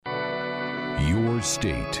Your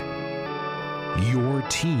state. Your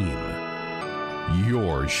team.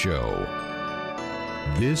 Your show.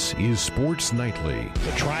 This is Sports Nightly.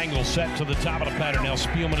 The triangle set to the top of the pattern. Now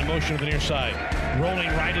Spielman in motion to the near side. Rolling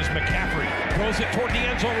right is McCaffrey. Throws it toward the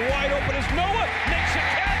end zone. Wide open is Noah. Makes a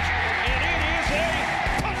catch. And it is a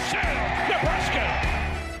touchdown,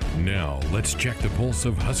 Nebraska. Now, let's check the pulse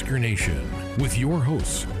of Husker Nation with your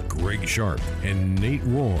hosts, Greg Sharp and Nate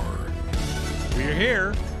Rohr. We're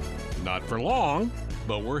here. Not for long,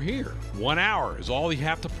 but we're here. 1 hour is all you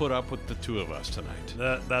have to put up with the two of us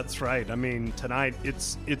tonight. That's right. I mean, tonight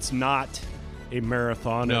it's not a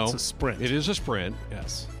marathon. No, it's a sprint. It is a sprint.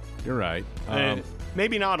 Yes. You're right.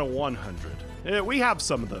 Maybe not a 100. We have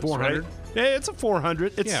some of those, 400? right? It's a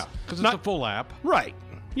 400. It's because it's not a full lap. Right.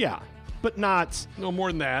 Yeah. But not No more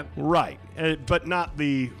than that. right. But not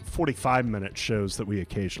the 45-minute shows that we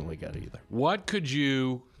occasionally get either.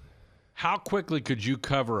 How quickly could you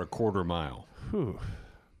cover a quarter mile?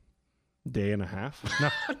 Day and a half?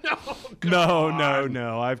 No.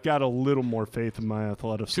 No. I've got a little more faith in my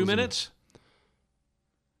athleticism. 2 minutes?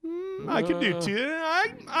 I could do two.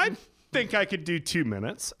 I think I could do 2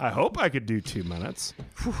 minutes. I hope I could do 2 minutes.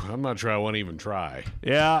 I'm not sure I want to even try.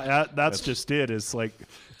 Yeah, that's just it. It's like,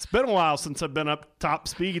 it's been a while since I've been up top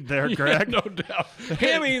speed there, Greg. Yeah, no doubt.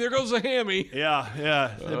 Hammy, there goes the hammy.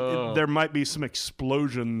 Yeah. There might be some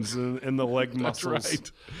explosions in the leg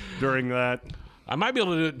muscles during that. I might be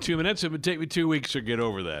able to do it in 2 minutes. It would take me 2 weeks to get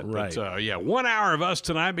over that. Right. But, 1 hour of us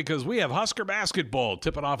tonight because we have Husker basketball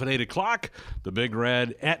tipping off at 8 o'clock. The Big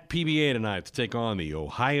Red at PBA tonight to take on the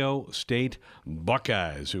Ohio State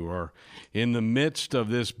Buckeyes, who are in the midst of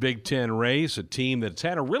this Big Ten race, a team that's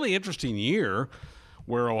had a really interesting year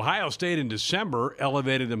where Ohio State in December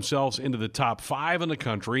elevated themselves into the top 5 in the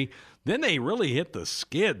country. Then they really hit the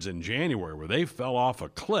skids in January where they fell off a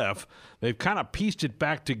cliff. They've kind of pieced it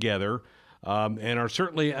back together. And are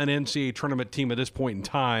certainly an NCAA tournament team at this point in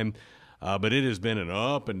time, but it has been an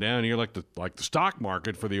up and down year like the stock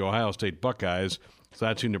market for the Ohio State Buckeyes. So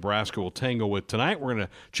that's who Nebraska will tangle with tonight. We're going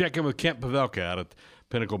to check in with Kent Pavelka out at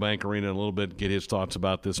Pinnacle Bank Arena in a little bit, get his thoughts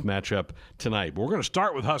about this matchup tonight. But we're going to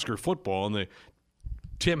start with Husker football, and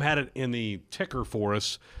Tim had it in the ticker for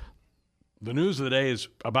us. The news of the day is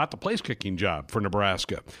about the place-kicking job for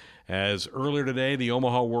Nebraska. As earlier today, the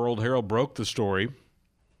Omaha World-Herald broke the story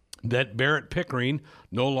that Barrett Pickering,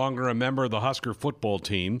 no longer a member of the Husker football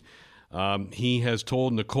team, he has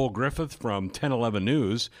told Nicole Griffith from 1011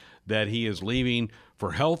 News that he is leaving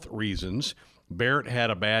for health reasons. Barrett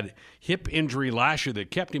had a bad hip injury last year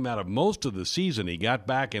that kept him out of most of the season. He got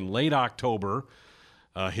back in late October.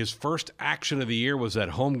 His first action of the year was that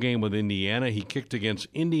home game with Indiana. He kicked against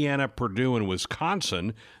Indiana, Purdue, and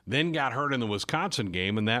Wisconsin, then got hurt in the Wisconsin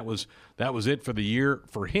game, and that was it for the year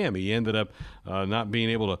for him. He ended up not being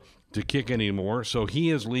able to kick anymore, so he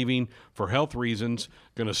is leaving for health reasons,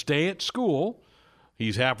 going to stay at school.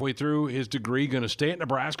 He's halfway through his degree, going to stay at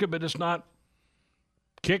Nebraska, but it's not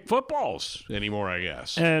kick footballs anymore, I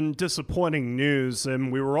guess. And disappointing news.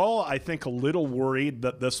 And we were all, I think, a little worried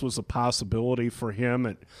that this was a possibility for him.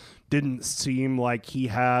 It didn't seem like he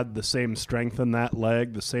had the same strength in that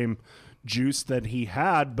leg, the same juice that he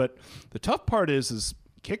had. But the tough part is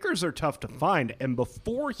kickers are tough to find. And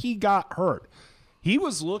before he got hurt, he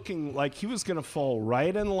was looking like he was going to fall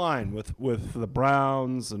right in line with the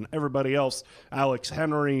Browns and everybody else, Alex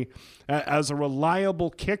Henry, as a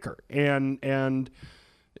reliable kicker. And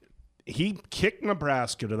he kicked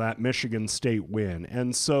Nebraska to that Michigan State win.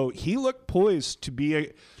 And so he looked poised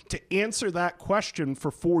to answer that question for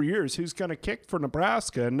 4 years. Who's going to kick for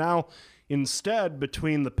Nebraska? And now, instead,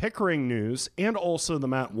 between the Pickering news and also the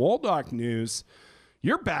Matt Waldock news,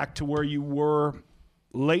 you're back to where you were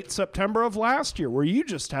late September of last year, where you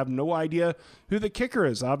just have no idea who the kicker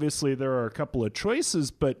is. Obviously, there are a couple of choices,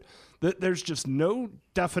 but there's just no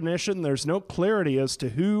definition. There's no clarity as to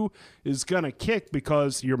who is going to kick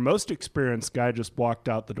because your most experienced guy just walked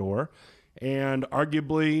out the door and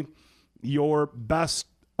arguably your best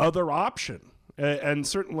other option, and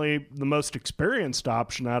certainly the most experienced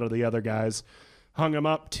option out of the other guys, hung him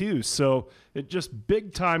up too. So it just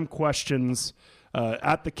big-time questions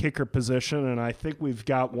at the kicker position, and I think we've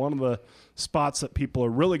got one of the spots that people are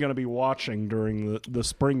really going to be watching during the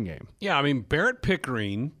spring game. Yeah, I mean, Barrett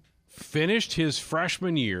Pickering finished his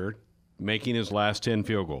freshman year making his last 10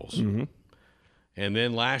 field goals. Mm-hmm. And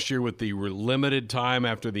then last year with the limited time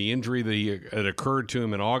after the injury that had occurred to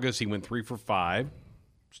him in August, he went 3 for 5.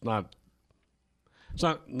 It's not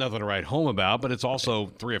nothing to write home about, but it's also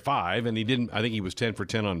 3 of 5, and I think he was 10 for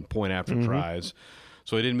 10 on point after tries.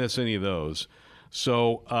 So he didn't miss any of those.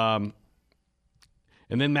 So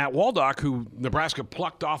And then Matt Waldock, who Nebraska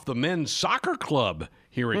plucked off the men's soccer club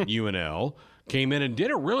here at UNL, came in and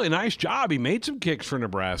did a really nice job. He made some kicks for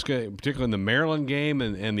Nebraska, particularly in the Maryland game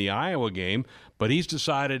and the Iowa game. But he's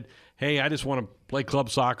decided, hey, I just want to play club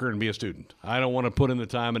soccer and be a student. I don't want to put in the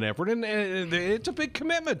time and effort. And it's a big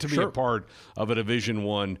commitment to be a part of a Division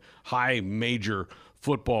I high major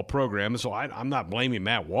football program. So I'm not blaming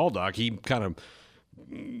Matt Waldock. He kind of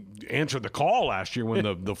answered the call last year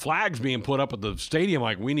when the flags being put up at the stadium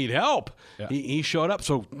like, we need help. Yeah. He showed up.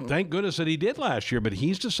 So thank goodness that he did last year, but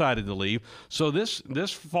he's decided to leave. So this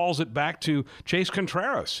falls it back to Chase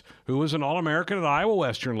Contreras, who was an All-American at Iowa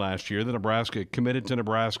Western last year. The Nebraska committed to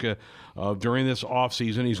Nebraska during this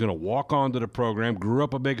offseason. He's going to walk onto the program, grew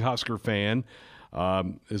up a big Husker fan.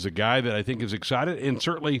 Is a guy that I think is excited and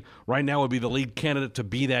certainly right now would be the lead candidate to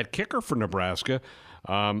be that kicker for Nebraska.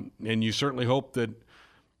 And you certainly hope that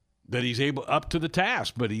he's able up to the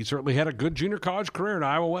task, but he certainly had a good junior college career at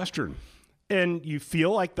Iowa Western. And you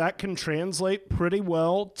feel like that can translate pretty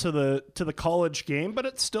well to the college game, but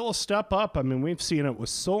it's still a step up. I mean, we've seen it with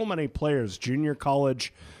so many players, junior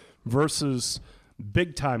college versus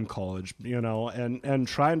big-time college, and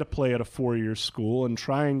trying to play at a 4-year school and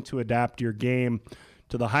trying to adapt your game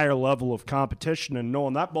to the higher level of competition and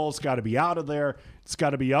knowing that ball's got to be out of there. It's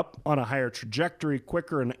got to be up on a higher trajectory,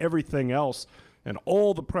 quicker, and everything else. And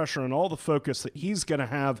all the pressure and all the focus that he's going to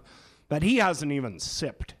have that he hasn't even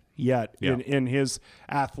sipped yet in his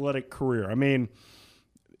athletic career. I mean,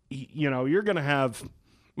 you're going to have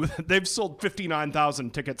 – they've sold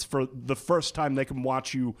 59,000 tickets for the first time they can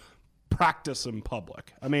watch you practice in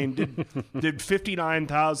public. I mean, did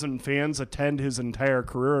 59,000 fans attend his entire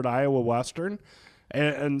career at Iowa Western?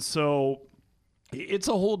 And so it's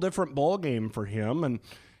a whole different ballgame for him.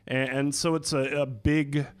 And so it's a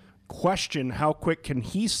big – question, how quick can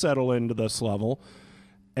he settle into this level?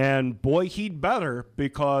 And boy, he'd better,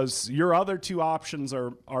 because your other two options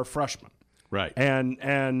are freshmen. Right.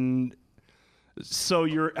 And so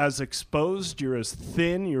you're as exposed, you're as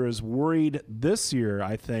thin, you're as worried this year,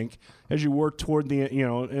 I think, as you were toward the,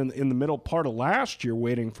 in the middle part of last year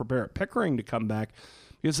waiting for Barrett Pickering to come back.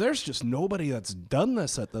 Because there's just nobody that's done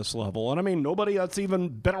this at this level. And, I mean, nobody that's even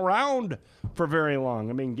been around for very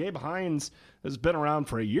long. I mean, Gabe Hines has been around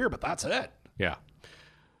for a year, but that's it. Yeah.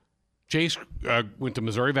 Chase went to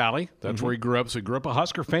Missouri Valley. That's where he grew up. So he grew up a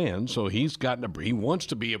Husker fan. So he wants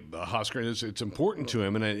to be a Husker. It's important to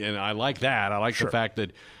him, and I like that. I like the fact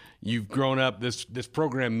that you've grown up. This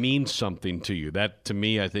program means something to you. That, to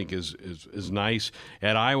me, I think is nice.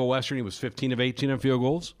 At Iowa Western, he was 15 of 18 on field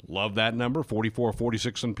goals. Love that number. 44 of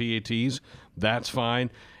 46 on PATs. That's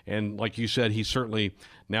fine. And like you said, he certainly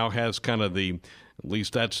now has kind of at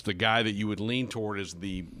least that's the guy that you would lean toward as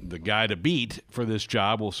the guy to beat for this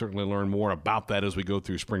job. We'll certainly learn more about that as we go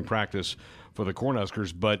through spring practice for the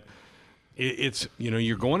Cornhuskers. But it's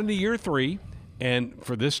you're going into year 3. And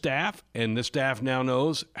for this staff, and this staff now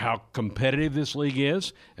knows how competitive this league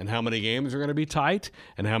is and how many games are going to be tight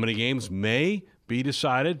and how many games may be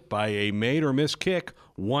decided by a made or missed kick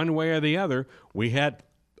one way or the other. We had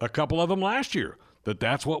a couple of them last year.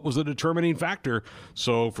 That's what was the determining factor.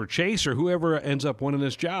 So for Chase or whoever ends up winning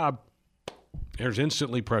this job, there's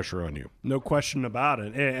instantly pressure on you. No question about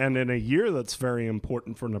it. And in a year that's very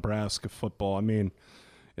important for Nebraska football, I mean,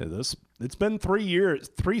 it's been 3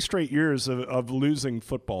 straight years of losing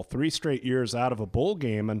football, 3 straight years out of a bowl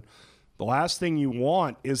game. And the last thing you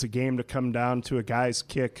want is a game to come down to a guy's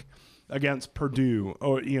kick against Purdue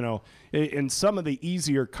or, in some of the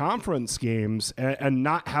easier conference games and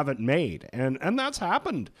not have it made. And that's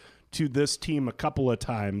happened to this team a couple of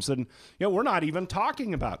times. And, we're not even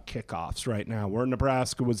talking about kickoffs right now, where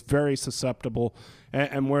Nebraska was very susceptible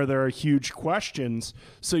and where there are huge questions.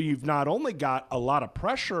 So you've not only got a lot of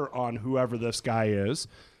pressure on whoever this guy is,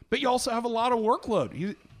 but you also have a lot of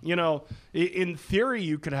workload. In theory,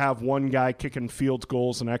 you could have one guy kicking field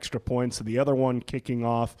goals and extra points and the other one kicking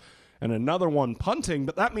off and another one punting,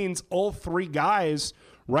 but that means all 3 guys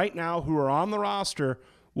right now who are on the roster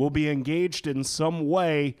will be engaged in some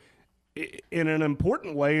way, in an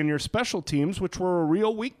important way, in your special teams, which were a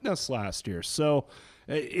real weakness last year. So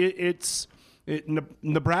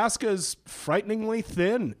Nebraska's frighteningly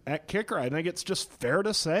thin at kicker. I think it's just fair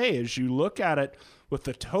to say, as you look at it, with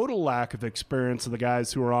the total lack of experience of the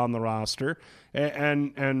guys who are on the roster,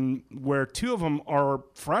 and where 2 of them are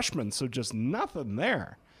freshmen, so just nothing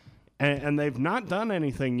there. And they've not done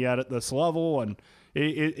anything yet at this level, and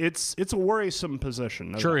it's a worrisome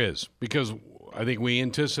position. Sure is, because I think we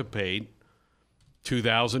anticipate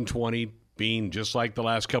 2020 being just like the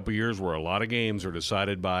last couple of years, where a lot of games are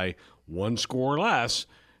decided by 1 score or less,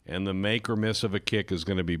 and the make or miss of a kick is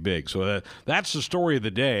going to be big. So that's the story of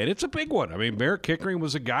the day, and it's a big one. I mean, Barrett Pickering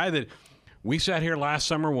was a guy that we sat here last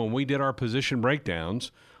summer when we did our position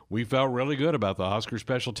breakdowns. We felt really good about the Husker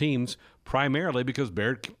special teams, primarily because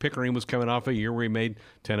Barrett Pickering was coming off a year where he made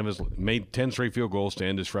 10 straight field goals to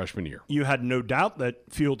end his freshman year. You had no doubt that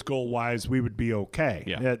field goal wise we would be okay.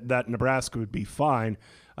 Yeah. That Nebraska would be fine,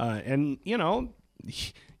 and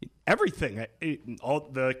everything, all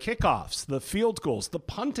the kickoffs, the field goals, the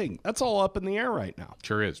punting, that's all up in the air right now.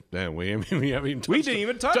 Sure is. Man, we haven't even we didn't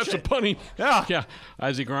even touch the it. punting. Yeah.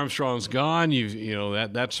 Isaac Armstrong's gone.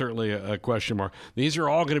 That's certainly a question mark. These are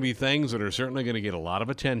all going to be things that are certainly going to get a lot of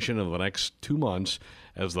attention in the next 2 months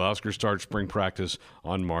as the Huskers start spring practice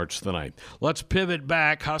on March the 9th. Let's pivot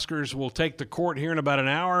back. Huskers will take the court here in about an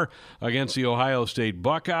hour against the Ohio State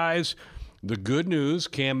Buckeyes. The good news,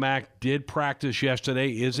 Cam Mack did practice yesterday,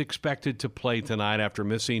 is expected to play tonight after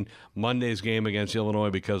missing Monday's game against Illinois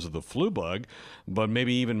because of the flu bug. But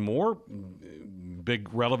maybe even more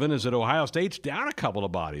big relevant is that Ohio State's down a couple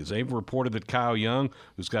of bodies. They've reported that Kyle Young,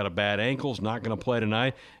 who's got a bad ankle, is not going to play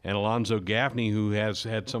tonight, and Alonzo Gaffney, who has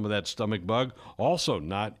had some of that stomach bug, also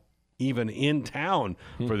not even in town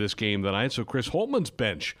for this game tonight. So Chris Holtman's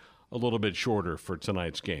bench a little bit shorter for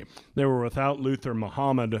tonight's game. They were without Luther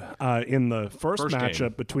Muhammad in the first matchup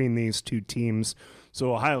game between these two teams.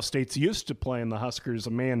 So Ohio State's used to playing the Huskers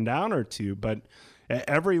a man down or two, but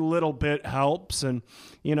every little bit helps. And,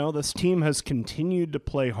 this team has continued to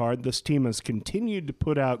play hard. This team has continued to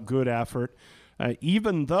put out good effort,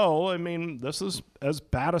 even though, this is as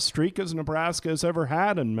bad a streak as Nebraska has ever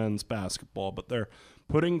had in men's basketball, but they're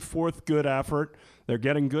putting forth good effort. They're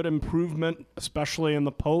getting good improvement, especially in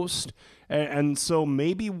the post. And so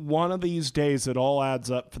maybe one of these days it all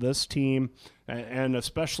adds up for this team, and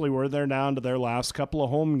especially where they're down to their last couple of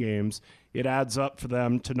home games, it adds up for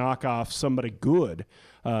them to knock off somebody good,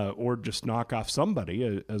 or just knock off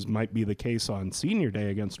somebody, as might be the case on Senior Day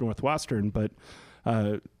against Northwestern. But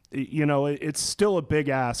it's still a big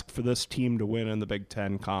ask for this team to win in the Big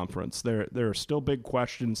Ten Conference. There are still big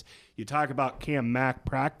questions. You talk about Cam Mack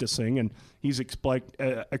practicing, and he's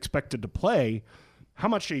expected to play. How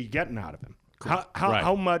much are you getting out of him?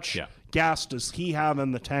 How much gas does he have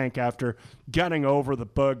in the tank after getting over the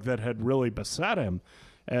bug that had really beset him?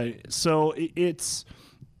 So it's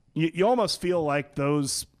you almost feel like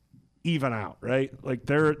those even out, right? Like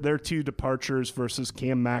their two departures versus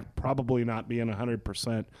Cam Mack probably not being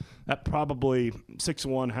 100%. That probably 6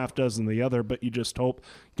 of one, half dozen the other, but you just hope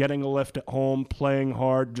getting a lift at home, playing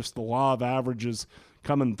hard, just the law of averages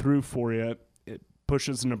coming through for you, it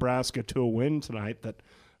pushes Nebraska to a win tonight that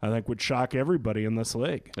I think would shock everybody in this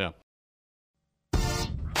league. Yeah.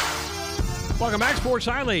 Welcome back, Sports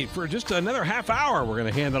Highlight. For just another half hour, we're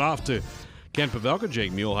going to hand it off to Ken Pavelka,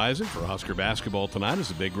 Jake Muehlheisen for Husker basketball tonight as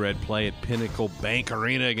the Big Red play at Pinnacle Bank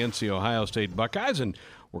Arena against the Ohio State Buckeyes. And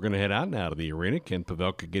we're going to head out now to the arena. Ken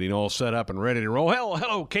Pavelka getting all set up and ready to roll.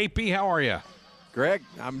 Hello, KP. How are you? Greg,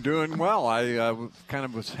 I'm doing well. I kind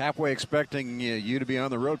of was halfway expecting you to be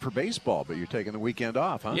on the road for baseball, but you're taking the weekend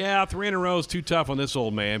off, huh? Yeah, 3 in a row is too tough on this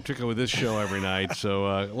old man, particularly with this show every night.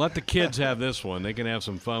 So let the kids have this one. They can have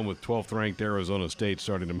some fun with 12th-ranked Arizona State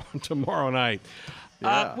starting tomorrow night.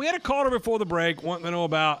 Yeah. We had a caller before the break wanting to know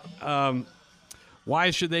about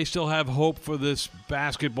why should they still have hope for this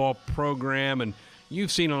basketball program. And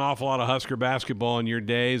you've seen an awful lot of Husker basketball in your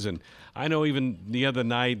days, and I know even the other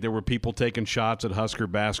night there were people taking shots at Husker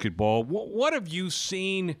basketball. What have you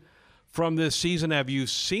seen from this season? Have you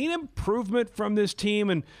seen improvement from this team?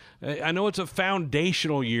 And I know it's a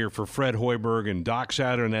foundational year for Fred Hoiberg and Doc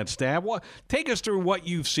Sadler and that staff. Take us through what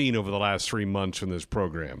you've seen over the last 3 months from this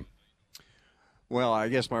program. Well, I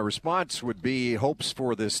guess my response would be hopes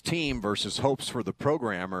for this team versus hopes for the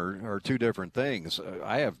program are two different things.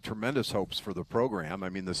 I have tremendous hopes for the program. I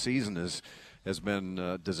mean, the season has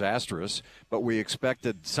been disastrous, but we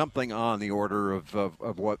expected something on the order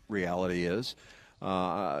of what reality is.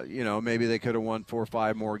 Maybe they could have won 4 or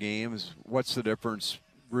 5 more games. What's the difference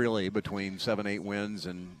really between 7, 8 wins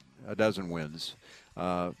and a dozen wins?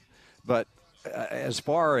 But as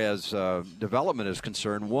far as development is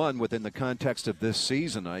concerned, within the context of this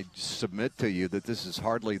season, I submit to you that this is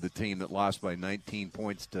hardly the team that lost by 19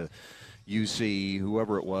 points to UC,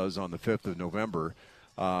 whoever it was, on the 5th of November.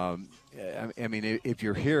 I mean, if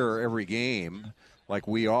you're here every game like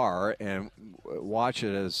we are and watch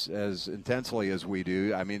it as intensely as we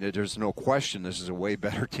do, I mean, there's no question this is a way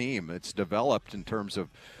better team. It's developed in terms of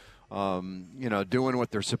doing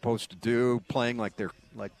what they're supposed to do, playing like they're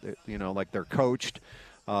coached,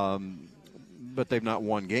 but they've not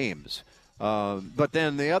won games. But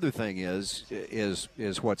then the other thing is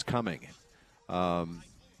what's coming.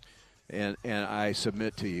 And I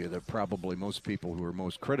submit to you that probably most people who are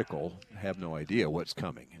most critical have no idea what's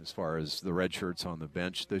coming as far as the red shirts on the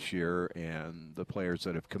bench this year and the players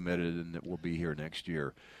that have committed and that will be here next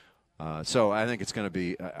year. So I think it's going to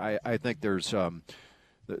be. I think there's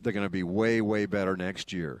they're going to be way, way better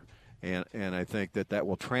next year, and I think that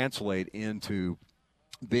will translate into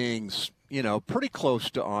being, pretty close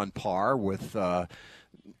to on par with, at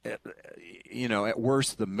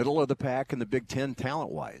worst the middle of the pack in the Big Ten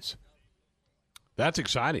talent-wise. That's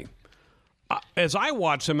exciting. As I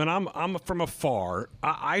watch them, and I'm from afar,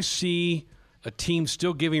 I see a team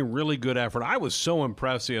still giving really good effort. I was so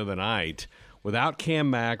impressed the other night without Cam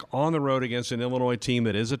Mack on the road against an Illinois team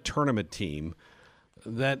that is a tournament team,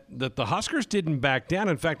 that the Huskers didn't back down.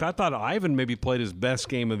 In fact, I thought Ivan maybe played his best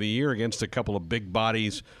game of the year against a couple of big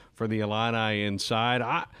bodies for the Illini inside.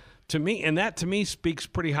 To me speaks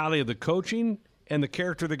pretty highly of the coaching and the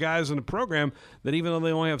character of the guys in the program, that even though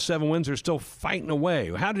they only have 7 wins, they're still fighting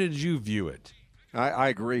away. How did you view it? I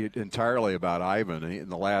agree entirely about Ivan. In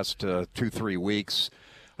the last 2-3 weeks,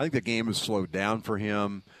 I think the game has slowed down for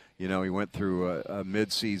him. He went through a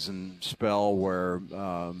midseason spell where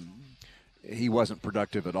he wasn't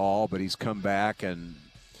productive at all, but he's come back and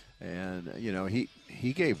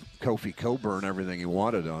he gave Kofi Coburn everything he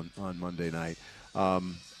wanted on Monday night.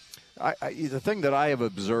 The thing that I have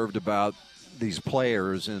observed about these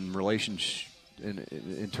players in relationship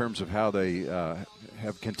in terms of how they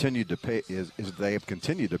have continued to pay is they have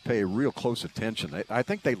continued to pay real close attention. I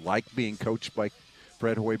think they like being coached by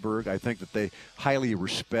Fred Hoiberg. I think that they highly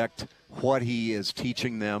respect what he is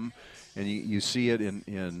teaching them, and you see it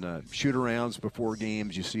in shoot-arounds before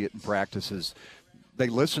games. You see it in practices. They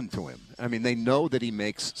listen to him. I mean, they know that he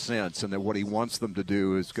makes sense and that what he wants them to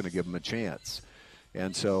do is going to give them a chance.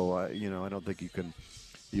 And so, I don't think you can.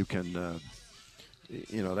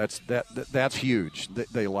 That's huge.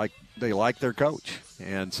 They like their coach,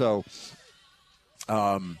 and so,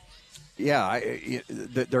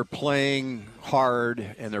 they're playing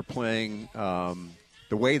hard and they're playing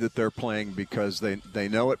the way that they're playing because they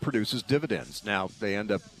know it produces dividends. Now they end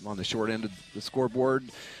up on the short end of the scoreboard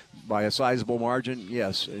by a sizable margin,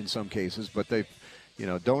 yes, in some cases, but they,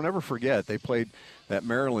 don't ever forget they played that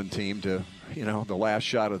Maryland team to, the last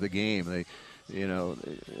shot of the game. They. You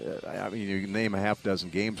can name a half dozen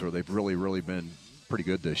games where they've really, really been pretty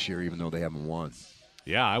good this year, even though they haven't won.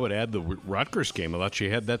 Yeah, I would add the Rutgers game. I thought you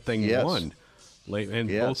had that thing won late, and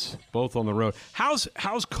both on the road. How's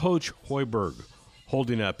Coach Hoiberg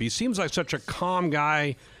holding up? He seems like such a calm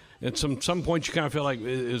guy. At some points, you kind of feel like,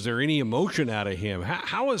 is there any emotion out of him?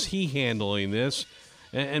 How is he handling this?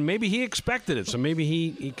 And maybe he expected it, so maybe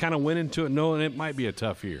he kind of went into it knowing it might be a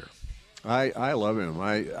tough year. I love him.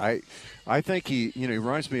 I think he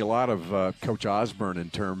reminds me a lot of Coach Osborne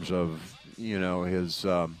in terms of his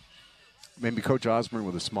maybe Coach Osborne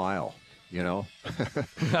with a smile. How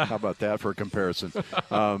about that for a comparison?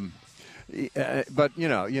 But he's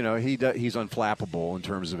unflappable in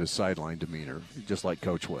terms of his sideline demeanor, just like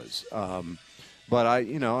Coach was. But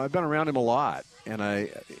I've been around him a lot, and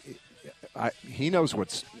he knows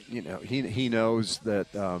what's he knows that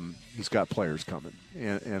he's got players coming,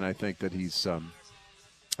 and I think that he's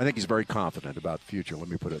very confident about the future. Let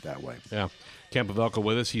me put it that way. Yeah, Cam Pavelka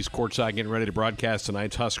with us. He's courtside getting ready to broadcast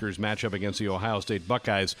tonight's Huskers matchup against the Ohio State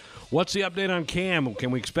Buckeyes. What's the update on Cam?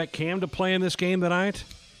 Can we expect Cam to play in this game tonight?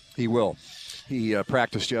 He will. He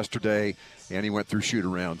practiced yesterday and he went through shoot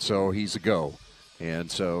around, so he's a go.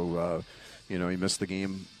 And so he missed the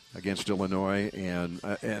game against Illinois,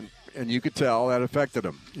 and you could tell that affected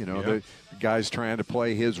him. The guy's trying to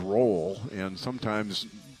play his role, and sometimes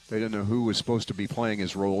they didn't know who was supposed to be playing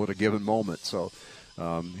his role at a given moment. So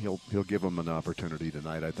he'll give them an opportunity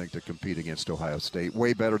tonight, I think, to compete against Ohio State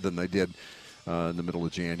way better than they did in the middle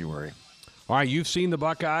of January. All right, you've seen the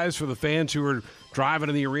Buckeyes. For the fans who are driving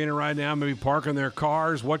to the arena right now, maybe parking their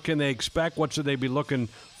cars, what can they expect? What should they be looking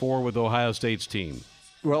for with Ohio State's team?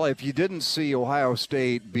 Well, if you didn't see Ohio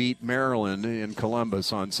State beat Maryland in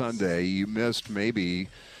Columbus on Sunday, you missed maybe,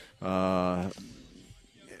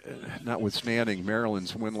 notwithstanding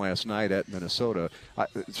Maryland's win last night at Minnesota.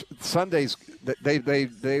 Sundays, they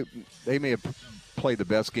may have played the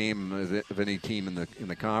best game of any team in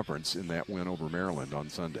the conference in that win over Maryland on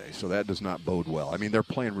Sunday. So that does not bode well. I mean, they're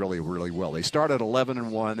playing really, really well. They started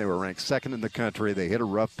 11-1. They were ranked second in the country. They hit a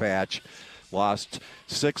rough patch. Lost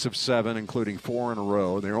 6 of 7, including 4 in a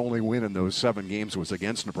row. Their only win in those 7 games was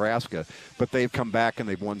against Nebraska, but they've come back and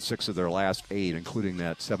they've won 6 of their last 8, including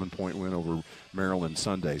that 7-point win over Maryland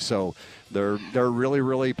Sunday. So they're really,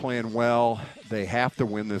 really playing well. They have to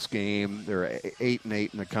win this game. They're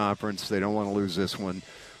 8-8 in the conference. They don't want to lose this one.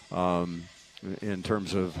 in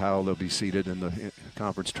terms of how they'll be seated in the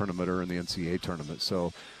conference tournament or in the NCAA tournament.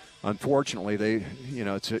 So, unfortunately,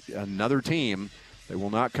 it's another team. They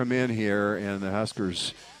will not come in here, and the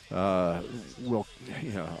Huskers will,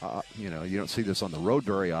 you don't see this on the road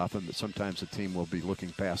very often, but sometimes a team will be looking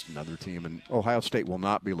past another team, and Ohio State will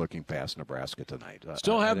not be looking past Nebraska tonight.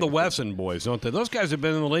 Still have the Wesson boys, don't they? Those guys have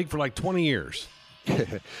been in the league for like 20 years.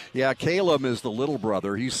 Yeah, Caleb is the little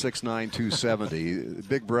brother. He's 6'9", 270.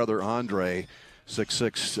 Big brother Andre,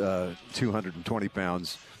 6'6", 220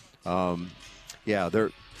 pounds.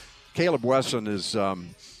 Caleb Wesson is,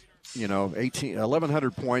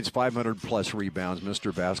 1,100 points, 500-plus rebounds,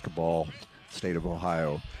 Mr. Basketball, state of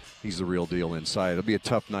Ohio. He's the real deal inside. It'll be a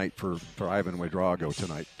tough night for Ivan Ouedraogo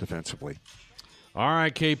tonight defensively. All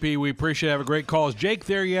right, KP, we appreciate it. Have a great call. Is Jake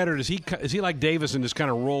there yet, or is he like Davis and just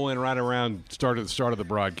kind of roll in right around the start of the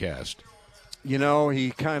broadcast?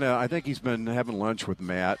 I think he's been having lunch with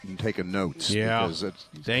Matt and taking notes. Yeah, because it's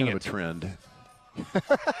kind of a trend.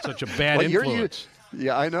 Such a bad influence.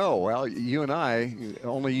 Yeah, I know. Well,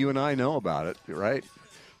 only you and I know about it, right?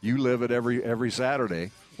 You live it every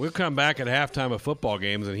Saturday. We'll come back at halftime of football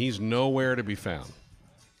games, and he's nowhere to be found.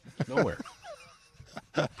 Nowhere.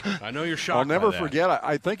 I know you're shocked. I'll never by that. forget.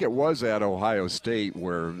 I think it was at Ohio State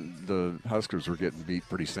where the Huskers were getting beat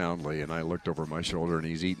pretty soundly, and I looked over my shoulder, and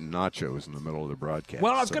he's eating nachos in the middle of the broadcast.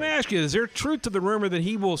 Well, I was going to ask you, is there truth to the rumor that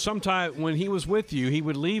he will sometime, when he was with you, he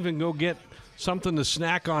would leave and go get something to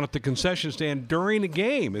snack on at the concession stand during the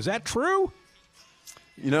game? Is that true?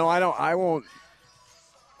 I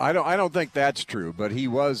don't think that's true, but he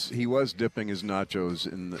was dipping his nachos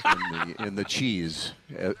in the cheese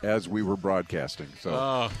as we were broadcasting.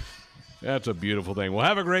 So that's a beautiful thing. Well,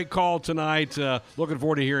 have a great call tonight. Looking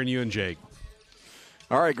forward to hearing you and Jake.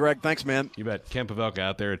 All right, Greg. Thanks, man. You bet. Ken Pavelka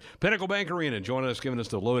out there at Pinnacle Bank Arena joining us, giving us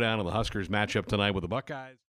the lowdown on the Huskers matchup tonight with the Buckeyes.